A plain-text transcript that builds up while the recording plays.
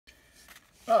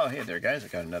Oh, hey there, guys. I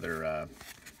got another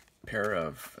pair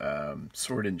of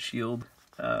Sword and Shield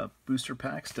booster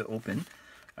packs to open.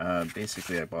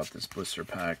 Basically, I bought this blister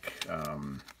pack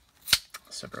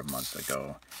several months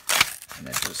ago, and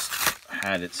I just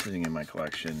had it sitting in my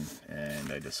collection,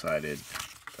 and I decided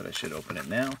that I should open it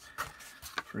now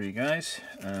for you guys.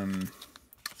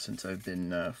 Since I've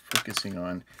been focusing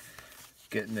on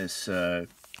getting this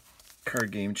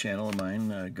card game channel of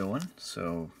mine going,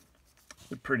 so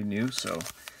they're pretty new, so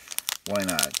why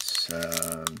not? It's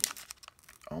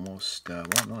almost, well,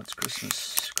 no, it's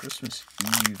Christmas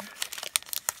Eve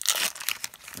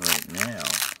right now,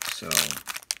 so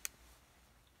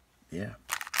yeah,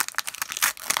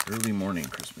 early morning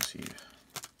Christmas Eve.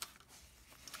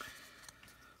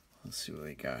 Let's see what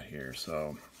we got here.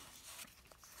 So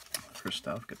first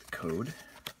off, get the code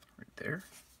right there,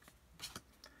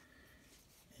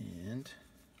 and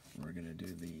we're gonna do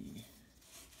the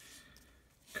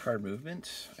card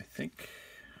movement. I think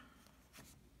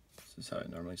this is how it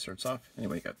normally starts off.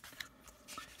 Anyway, got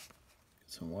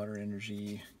some water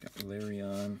energy, got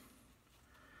Galarian,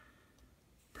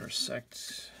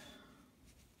 Persect,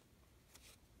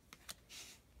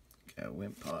 got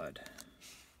Wimpod,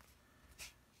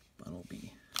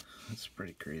 Bunnelby. That's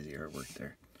pretty crazy artwork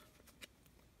there.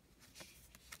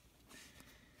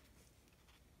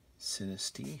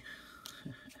 Sinistea.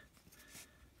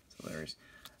 It's hilarious.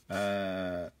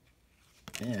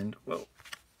 And, whoa,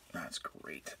 that's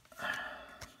great.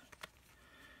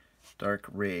 Dark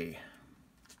Ray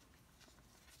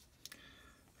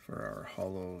for our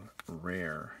holo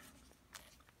rare.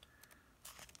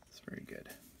 It's very good.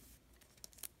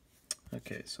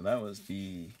 Okay, so that was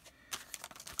the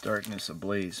Darkness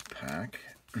Ablaze pack.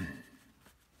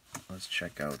 Let's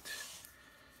check out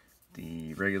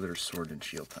the regular Sword and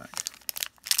Shield pack.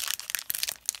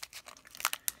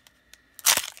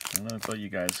 I don't know about you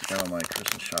guys, I got all my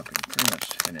Christmas shopping pretty much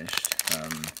finished,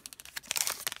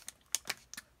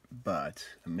 but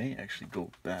I may actually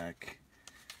go back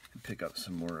and pick up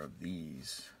some more of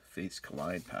these Fates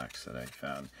Collide packs that I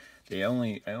found. I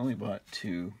only bought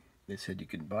 2. They said you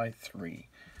could buy 3.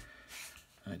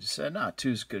 I just said, nah, 2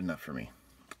 is good enough for me.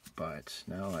 But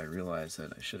now I realize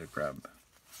that I should have grabbed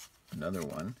another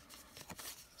one.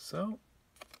 So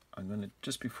I'm going to,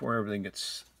 just before everything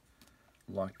gets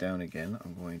locked down again,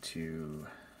 I'm going to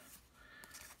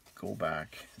go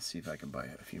back and see if I can buy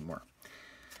a few more.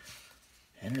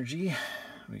 Energy,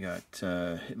 we got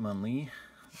Hitmonlee,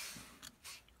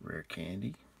 Rare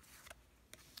Candy.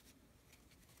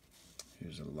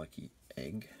 Here's a Lucky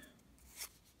Egg.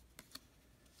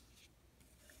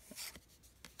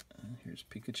 Here's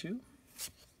Pikachu.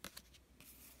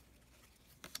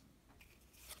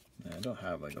 I don't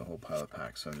have like a whole pile of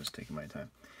packs, so I'm just taking my time.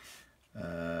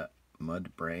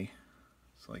 Mudbray.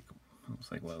 It's like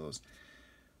one of those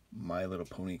My Little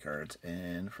Pony cards.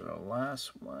 And for the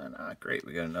last one, great,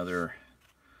 we got another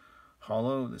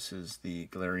holo. This is the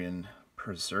Galarian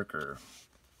Berserker.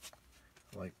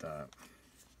 I like that.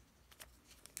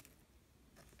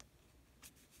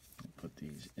 I'll put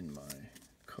these in my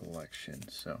collection.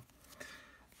 So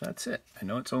that's it. I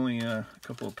know it's only a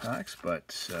couple of packs,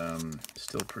 but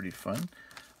still pretty fun.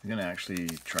 I'm gonna actually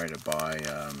try to buy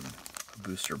a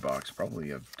booster box,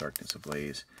 probably of Darkness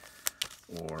Ablaze,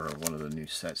 or one of the new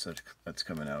sets that's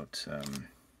coming out.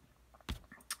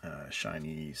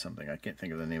 Shiny something. I can't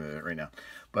think of the name of it right now.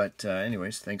 But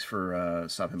anyways, thanks for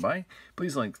stopping by.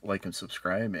 Please like and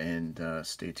subscribe, and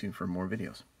stay tuned for more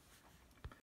videos.